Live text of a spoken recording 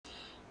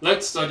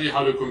Let's study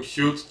how to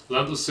compute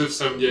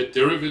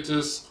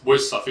LZ78-Derivatives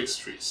with suffix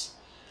trees.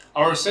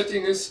 Our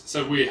setting is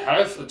that we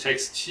have a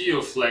text t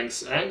of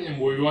length n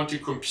and we want to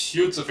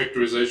compute the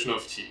factorization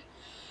of t.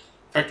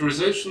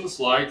 Factorizations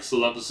like the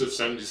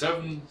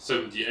LZ77,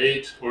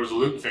 78 or the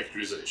Linton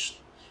factorization.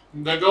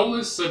 The goal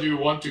is that we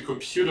want to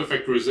compute a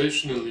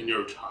factorization in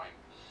linear time.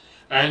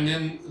 And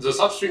in the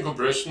substring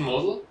compression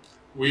model,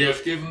 we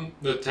have given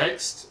the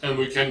text and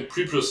we can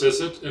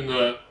preprocess it in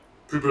a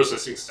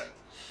preprocessing step.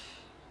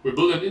 We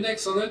build an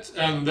index on it,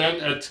 and then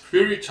at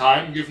query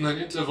time, given an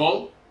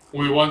interval,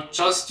 we want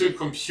just to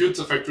compute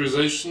the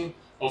factorization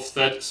of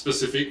that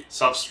specific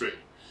substring.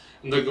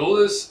 And the goal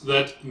is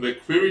that the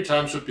query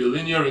time should be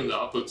linear in the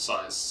output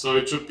size, so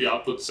it should be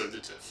output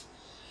sensitive.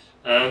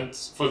 And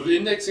for the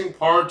indexing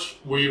part,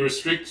 we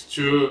restrict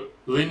to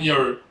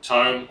linear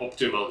time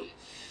optimally.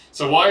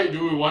 So why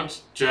do we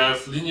want to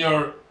have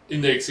linear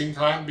indexing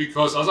time?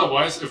 Because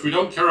otherwise, if we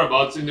don't care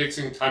about the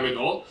indexing time at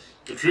all,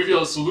 the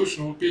trivial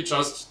solution would be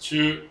just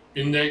to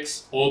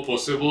index all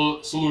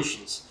possible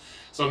solutions.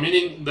 So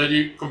meaning that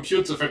you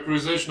compute the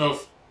factorization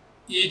of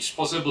each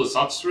possible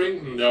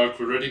substring, and there are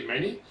quadratic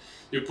many.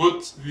 You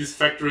put this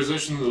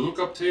factorization in the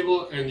lookup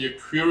table and you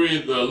query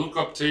the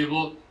lookup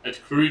table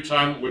at query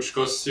time, which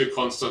costs you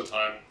constant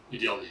time,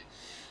 ideally.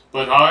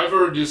 But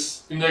however,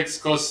 this index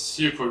costs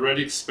you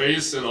quadratic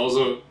space and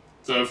also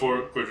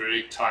therefore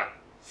quadratic time.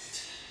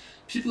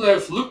 People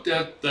have looked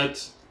at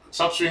that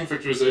substring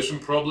factorization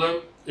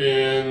problem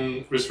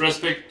with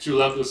respect to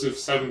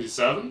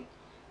LZ77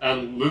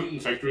 and Linton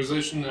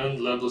factorization and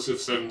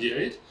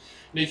LZ78.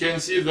 And you can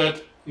see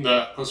that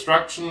the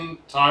construction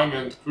time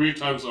and query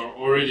times are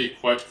already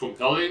quite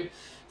compelling.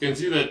 You can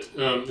see that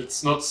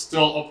it's not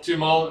still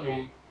optimal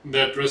in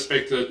that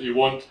respect, that you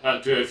want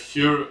to have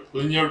here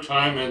linear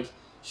time and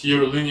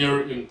here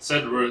linear in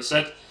Z, where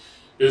Z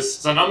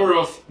is the number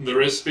of the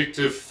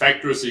respective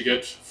factors you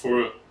get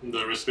for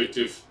the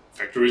respective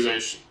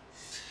factorization.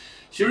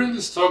 Here in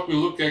this talk we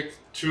look at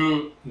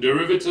two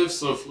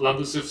derivatives of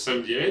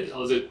LZ78,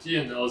 LZD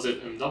and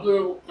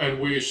LZMW, and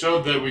we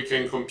show that we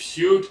can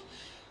compute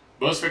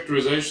both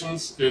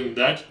factorizations in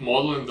that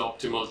model in the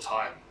optimal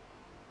time.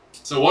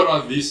 So what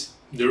are these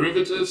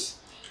derivatives?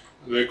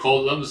 They're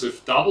called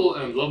LZ double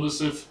and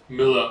LZ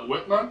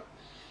Miller-Whitman.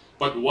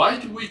 But why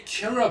do we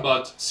care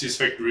about these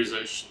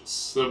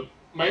factorizations? The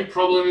main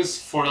problem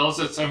is for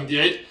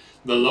LZ78,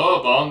 the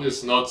lower bound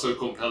is not so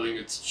compelling,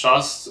 it's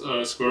just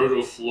square root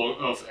of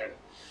log of n.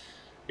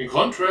 In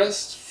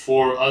contrast,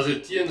 for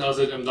LZD and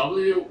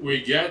LZMW,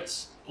 we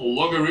get a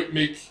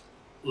logarithmic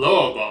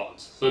lower bound.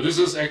 So this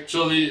is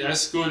actually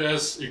as good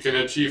as you can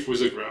achieve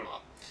with a grammar.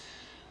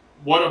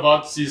 What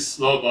about these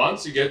lower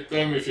bounds? You get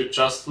them if you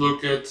just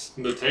look at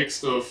the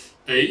text of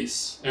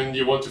A's and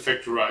you want to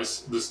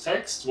factorize this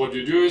text. What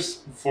you do is,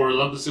 for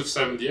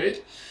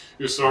LZ78,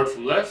 you start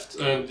from left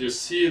and you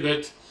see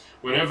that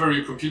whenever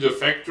you compute a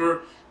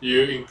factor,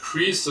 you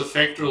increase the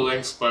factor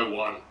length by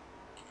 1.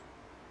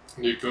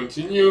 And you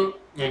continue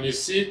and you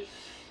see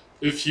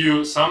if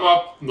you sum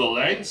up the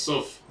lengths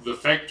of the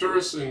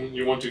factors and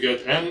you want to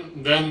get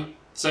n, then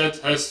Z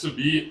has to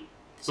be,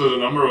 so the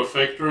number of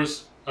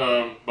factors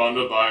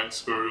bounded by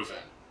square root of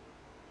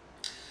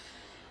n.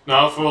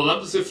 Now for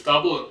LZ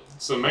double,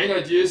 the main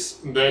idea is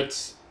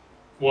that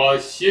while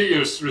here you're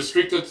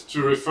restricted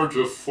to refer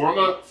to a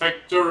former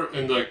factor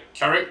and a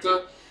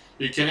character,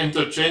 you can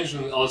interchange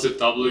in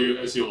LZW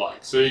as you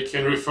like. So you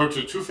can refer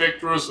to two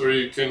factors or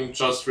you can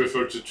just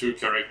refer to two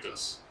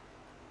characters.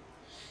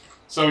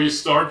 So you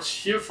start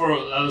here for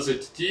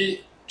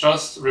LZD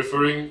just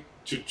referring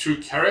to two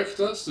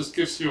characters. This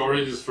gives you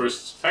already the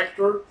first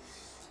factor.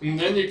 And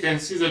then you can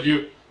see that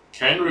you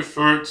can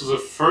refer to the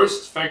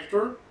first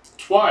factor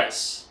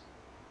twice.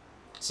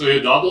 So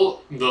you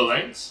double the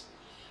length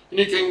and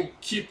you can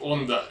keep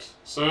on that.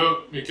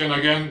 So you can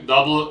again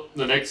double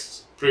the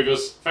next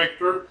previous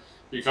factor.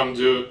 You come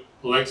to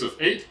a length of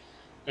 8,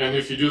 and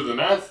if you do the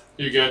math,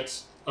 you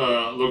get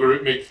a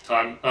logarithmic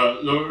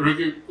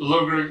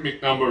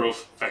number of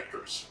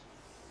factors.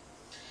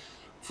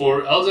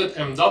 For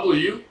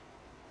LZMW,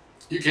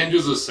 you can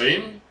do the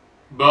same,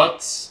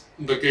 but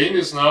the gain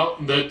is now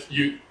that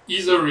you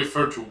either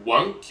refer to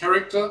one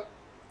character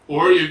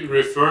or you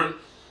refer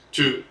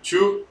to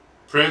two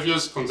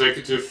previous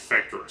consecutive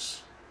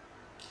factors.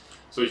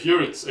 So here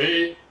it's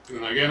A,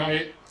 and again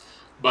A.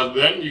 But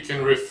then you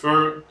can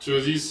refer to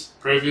these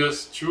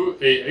previous two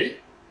AA.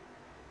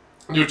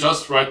 You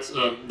just write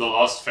the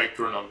last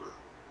factor number.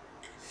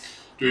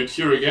 Do it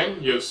here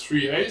again, you have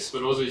 3 A's,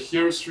 but also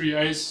here 3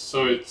 A's,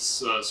 so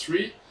it's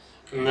 3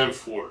 and then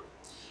 4.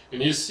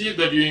 And you see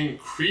that you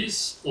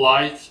increase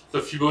like the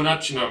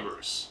Fibonacci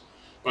numbers.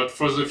 But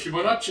for the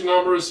Fibonacci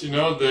numbers, you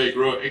know, they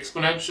grow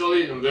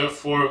exponentially and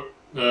therefore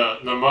the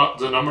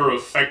number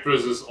of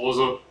factors is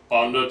also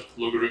bounded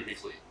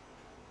logarithmically.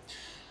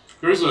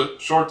 Here is a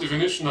short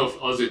definition of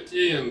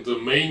LZD, and the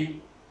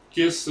main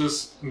gist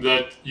is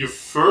that you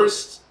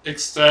first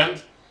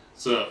extend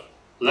the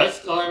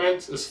left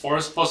element as far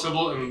as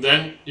possible and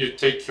then you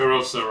take care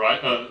of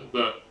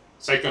the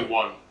second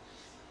one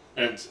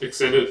and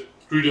extend it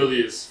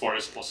greedily as far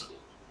as possible.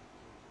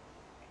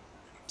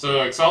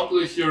 So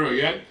example here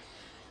again,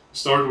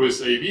 start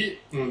with AB,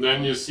 and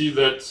then you see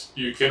that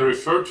you can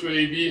refer to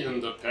AB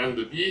and append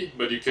the B,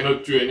 but you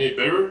cannot do any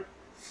better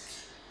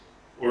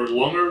or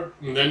longer.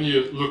 And then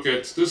you look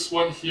at this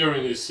one here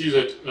and you see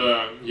that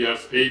you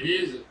have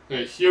AB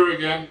here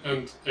again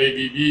and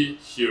ABB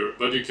here,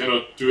 but you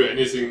cannot do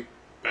anything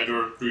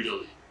better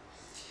greedily.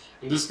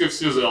 And this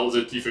gives you the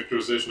LZ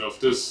defactorization of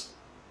this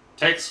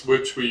text,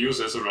 which we use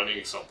as a running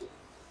example.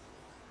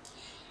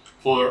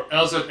 For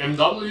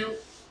LZMW,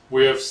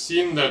 we have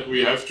seen that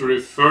we have to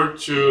refer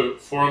to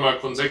former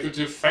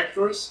consecutive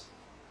factors,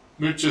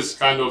 which is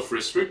kind of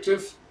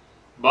restrictive,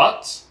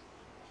 but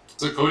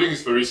the coding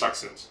is very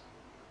succinct.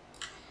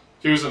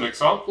 Here's an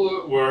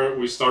example where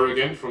we start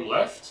again from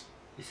left,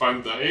 we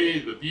find the A,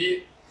 the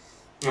B,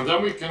 and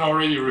then we can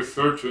already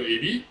refer to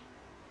AB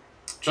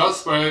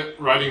just by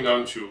writing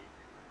down 2.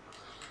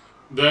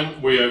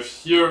 Then we have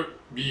here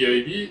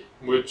BAB,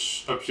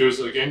 which appears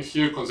again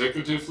here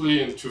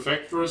consecutively in 2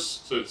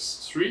 factors, so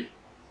it's 3,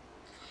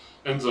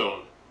 and so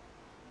on.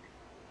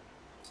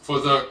 For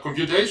the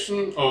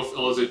computation of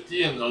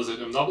LZD and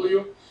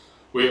LZMW,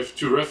 we have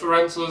 2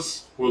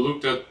 references. We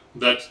looked at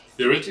that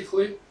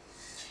theoretically,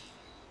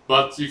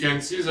 but you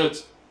can see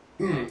that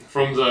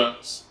from the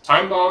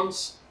time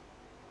bounds,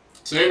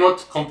 they're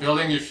not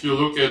compelling if you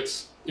look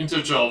at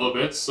integer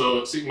alphabets.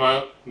 So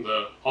sigma,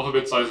 the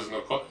alphabet size is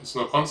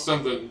not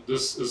constant, and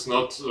this is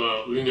not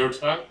linear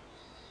time,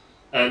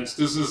 and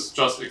this is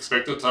just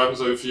expected time.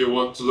 So if you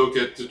want to look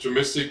at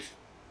deterministic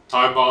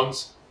time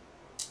bounds,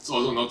 it's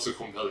also not so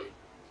compelling.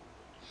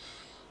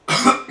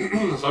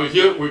 So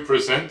here we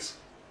present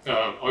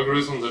an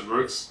algorithm that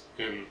works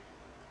in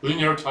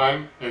linear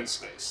time and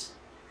space.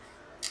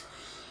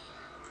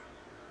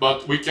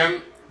 But we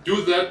can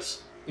do that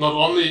not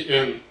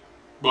only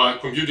by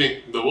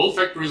computing the whole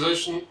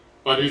factorization,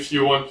 but if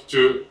you want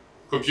to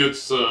compute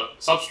the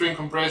substring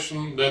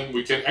compression, then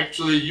we can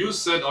actually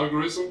use that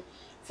algorithm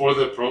for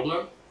the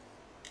problem,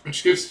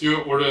 which gives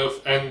you order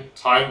of n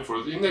time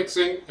for the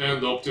indexing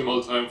and the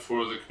optimal time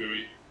for the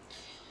query.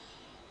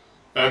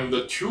 And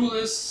the tool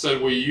is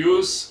that we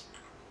use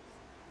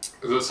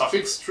the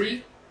suffix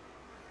tree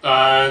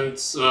and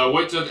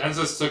weighted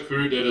ancestor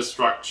query data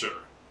structure,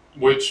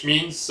 which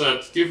means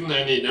that given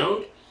any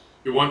node,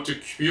 you want to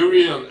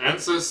query an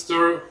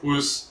ancestor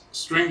whose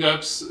string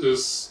depth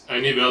is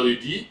any value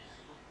d,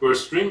 where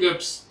string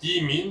depth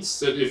d means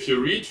that if you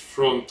read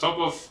from top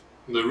of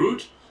the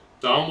root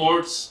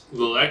downwards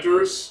the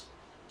letters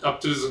up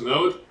to the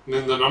node,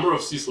 then the number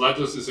of these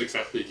letters is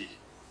exactly d.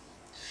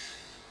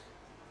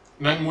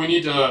 Then we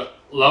need a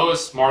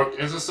lowest marked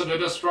ancestor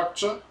data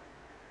structure,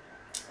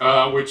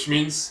 which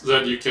means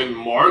that you can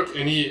mark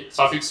any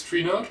suffix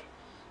tree node,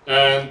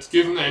 and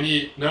given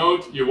any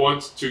node you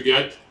want to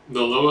get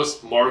the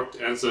lowest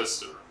marked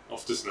ancestor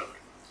of this node.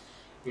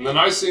 And the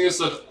nice thing is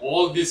that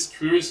all these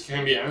queries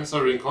can be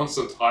answered in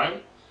constant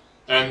time,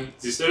 and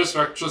these data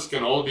structures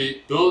can all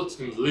be built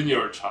in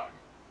linear time.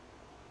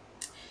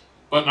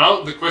 But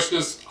now the question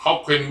is,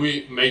 how can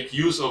we make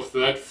use of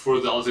that for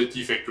the LZ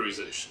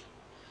defactorization?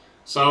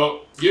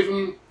 So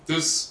given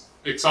this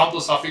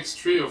example suffix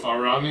tree of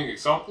our running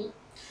example,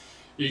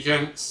 you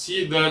can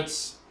see that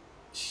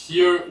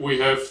here we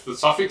have the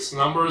suffix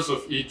numbers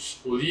of each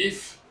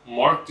leaf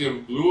marked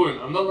in blue and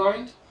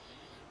underlined.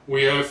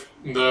 We have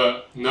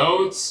the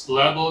nodes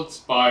labeled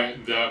by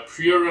their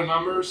prior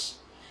numbers,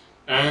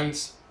 and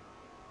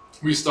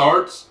we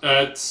start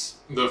at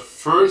the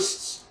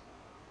first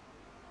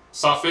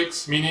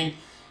suffix, meaning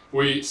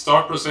we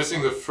start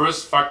processing the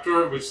first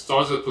factor which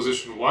starts at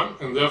position 1,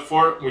 and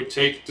therefore we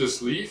take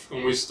this leaf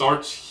and we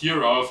start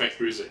here our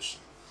factorization.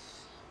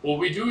 What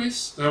we do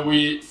is that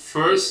we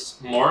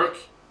first mark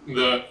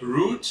the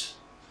root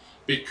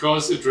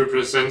because it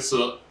represents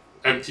the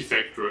empty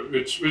factor,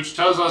 which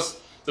tells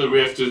us that we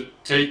have to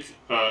take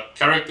a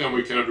character and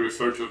we cannot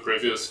refer to a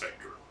previous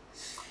factor.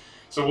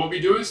 So what we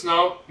do is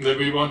now that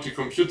we want to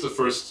compute the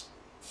first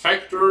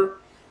factor,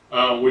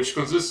 which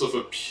consists of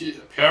a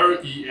pair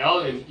EL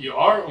and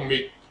ER, and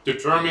we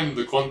determine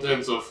the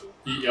contents of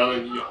EL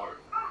and ER.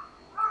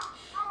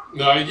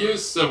 The idea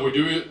is that we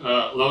do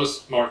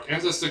lowest marked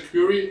ancestor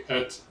query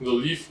at the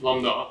leaf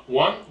lambda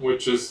 1,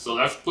 which is the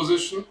left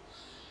position,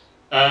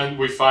 and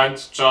we find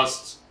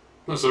just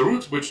the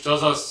root, which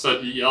tells us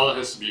that EL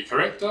has to be a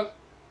character,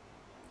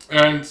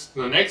 and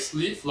the next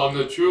leaf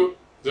lambda 2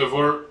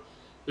 therefore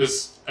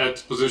is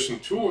at position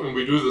 2, and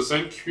we do the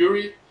same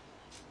query,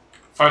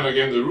 find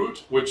again the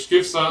root, which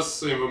gives us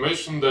the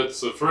information that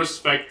the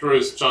first factor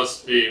is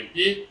just A and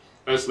B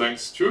as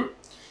length 2.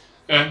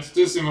 And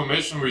this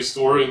information we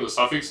store in the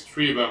suffix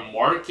tree by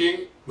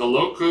marking the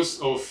locus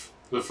of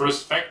the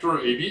first factor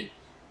AB,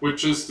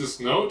 which is this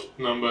node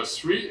number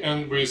 3,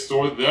 and we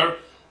store there,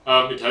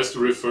 it has to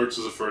refer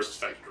to the first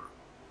factor.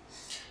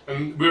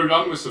 And we're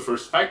done with the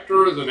first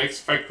factor. The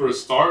next factor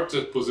starts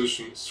at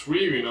position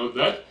 3, we know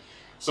that.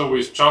 So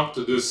we've jumped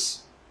to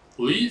this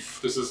leaf,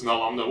 this is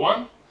now lambda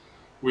 1,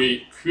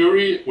 we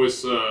query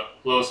with the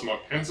lowest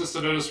marked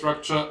ancestor data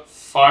structure,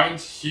 find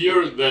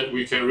here that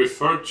we can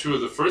refer to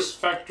the first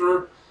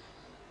factor.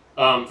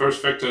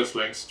 First factor is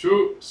length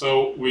 2,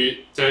 so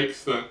we take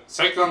the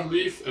second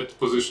leaf at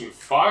position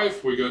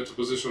 5, we go to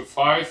position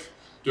 5,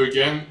 do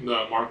again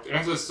the marked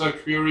ancestor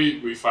query,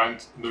 we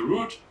find the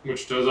root,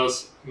 which tells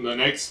us the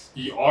next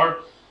ER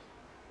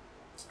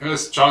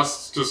is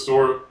just to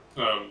store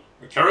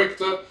a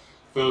character.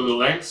 The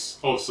length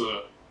of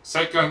the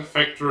second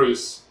factor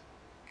is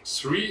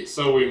 3,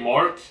 so we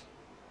mark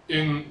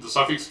in the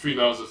suffix tree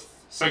now the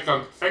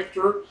second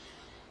factor,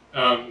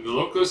 the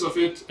locus of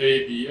it,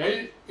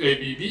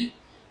 ABB.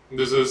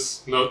 This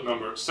is node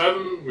number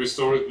 7, we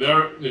store it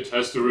there, it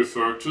has to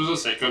refer to the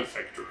second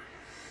factor.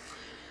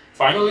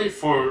 Finally,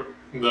 for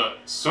the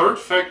third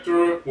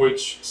factor,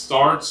 which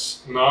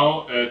starts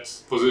now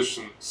at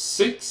position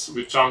 6,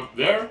 we jump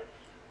there,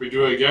 we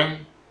do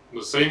again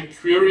the same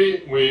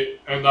query, we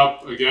end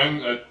up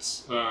again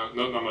at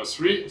node number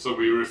 3, so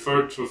we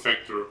refer to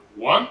factor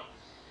 1.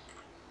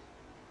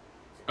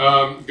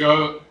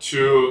 Go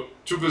to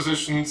 2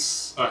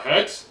 positions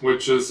ahead,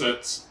 which is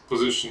at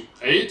position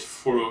 8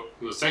 for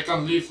the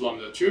second leaf,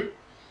 lambda 2.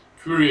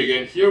 Query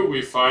again here,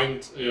 we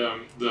find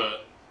the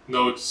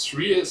node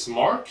 3 is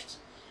marked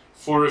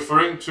for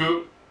referring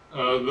to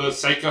the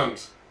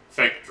second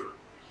factor.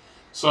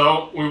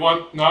 So we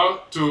want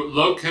now to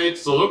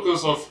locate the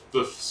locus of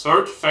the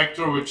third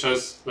factor, which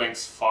has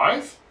length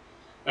 5,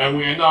 and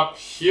we end up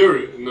here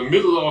in the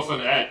middle of an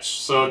edge.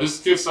 So this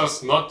gives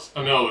us not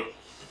a node.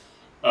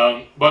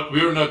 But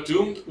we're not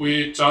doomed,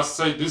 we just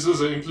say this is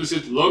an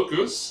implicit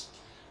locus,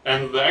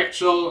 and the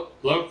actual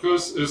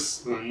locus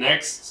is the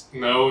next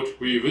node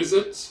we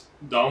visit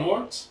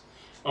downwards.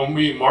 And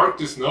we mark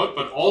this node,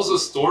 but also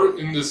store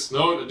in this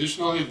node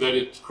additionally that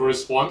it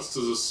corresponds to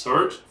the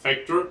third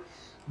factor,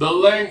 the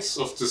length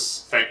of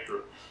this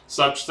factor,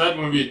 such that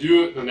when we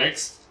do the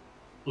next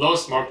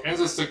lowest marked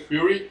ancestor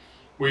query,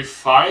 we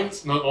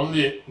find not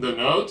only the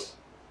node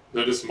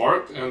that is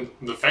marked and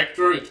the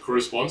factor it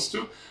corresponds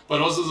to,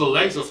 but also the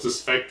length of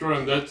this factor,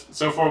 and that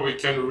therefore we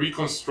can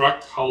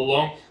reconstruct how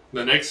long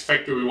the next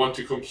factor we want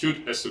to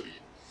compute has to be.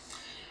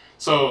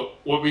 So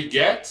what we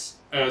get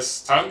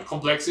as time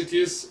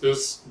complexities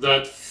is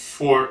that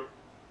for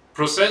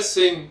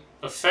processing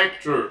a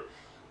factor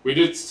we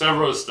did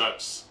several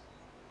steps.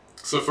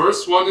 So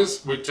first one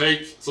is we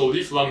take the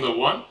leaf lambda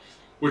 1,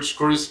 which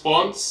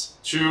corresponds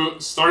to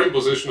starting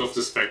position of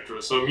this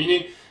factor, so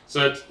meaning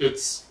that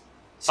its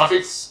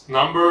suffix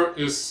number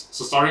is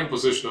the starting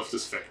position of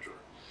this factor.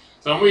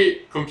 Then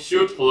we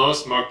compute a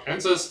lowest marked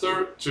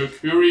ancestor to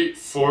query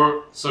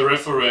for the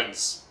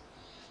reference,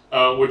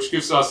 which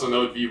gives us a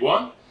node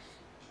v1.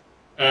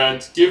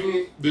 And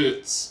given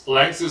its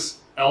length is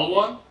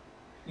L1,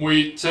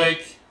 we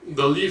take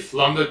the leaf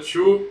lambda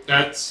 2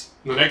 at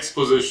the next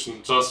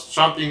position, just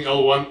jumping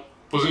L1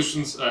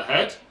 positions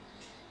ahead,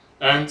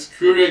 and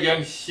query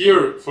again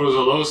here for the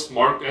lowest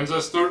marked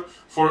ancestor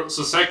for the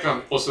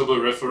second possible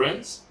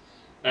reference.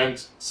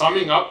 And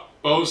summing up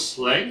both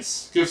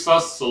lengths gives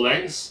us the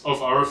length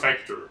of our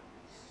factor.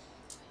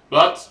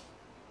 But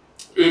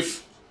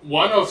if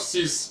one of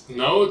these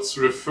nodes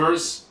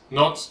refers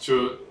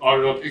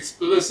are not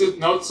explicit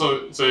nodes,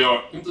 so they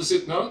are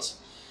implicit nodes,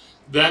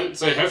 then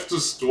they have to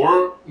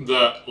store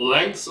the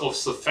length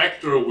of the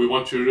factor we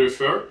want to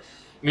refer.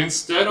 And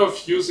instead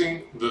of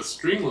using the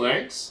string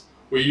length,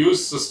 we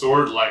use the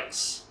stored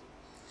length.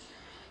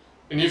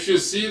 And if you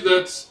see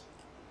that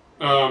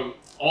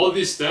all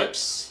these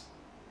steps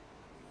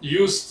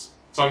used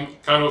some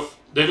kind of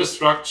data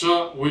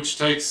structure which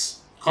takes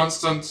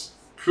constant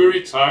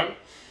query time,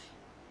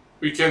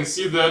 we can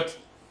see that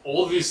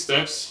all these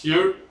steps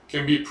here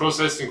can be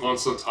processed in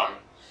constant time.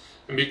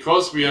 And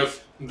because we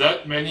have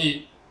that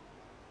many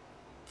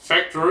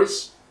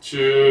factors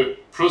to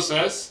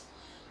process,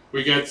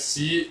 we get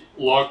C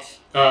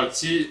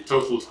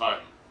total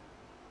time.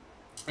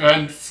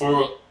 And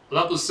for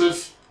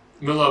Laplacive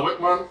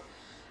Miller-Wegman,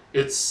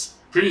 it's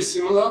pretty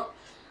similar.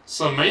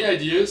 So main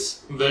idea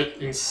is that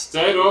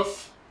instead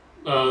of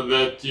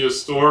that you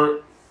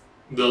store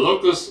the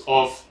locus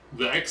of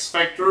the x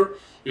factor,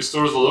 you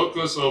store the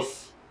locus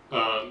of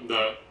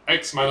the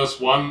x minus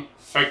 1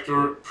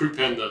 factor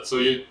prepended. So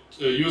you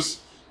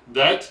use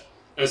that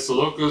as the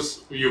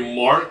locus you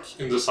mark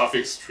in the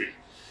suffix tree.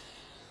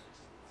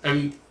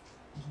 And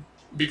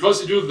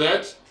because you do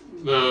that,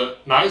 the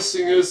nice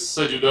thing is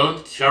that you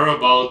don't care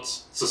about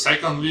the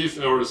second leaf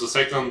or the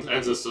second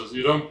ancestors.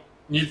 You don't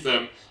need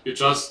them. You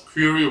just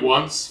query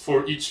once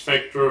for each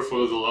factor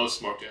for the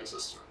lowest marked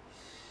ancestor.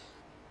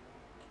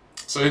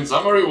 So in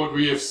summary, what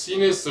we have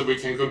seen is that we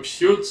can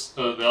compute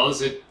the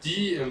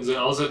LZD and the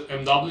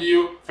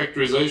LZMW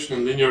factorization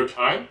in linear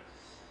time.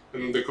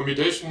 And the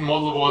computation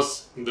model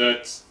was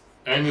that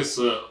n is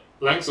the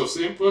length of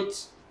the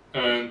input,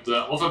 and the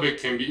alphabet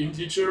can be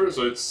integer,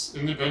 so it's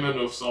independent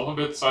of the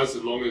alphabet size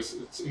as long as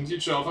it's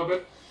integer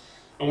alphabet.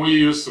 And we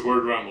use the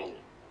word RAM model.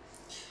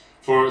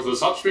 For the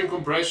substring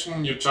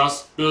compression, you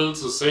just build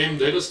the same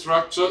data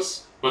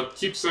structures, but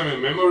keep them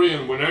in memory,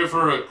 and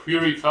whenever a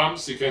query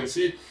comes, you can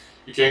see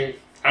You can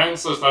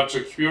answer such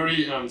a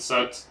query and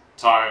set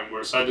time,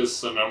 where set is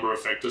the number of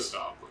vectors to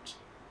output.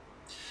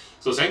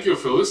 So thank you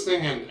for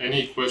listening, and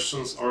any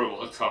questions are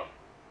welcome.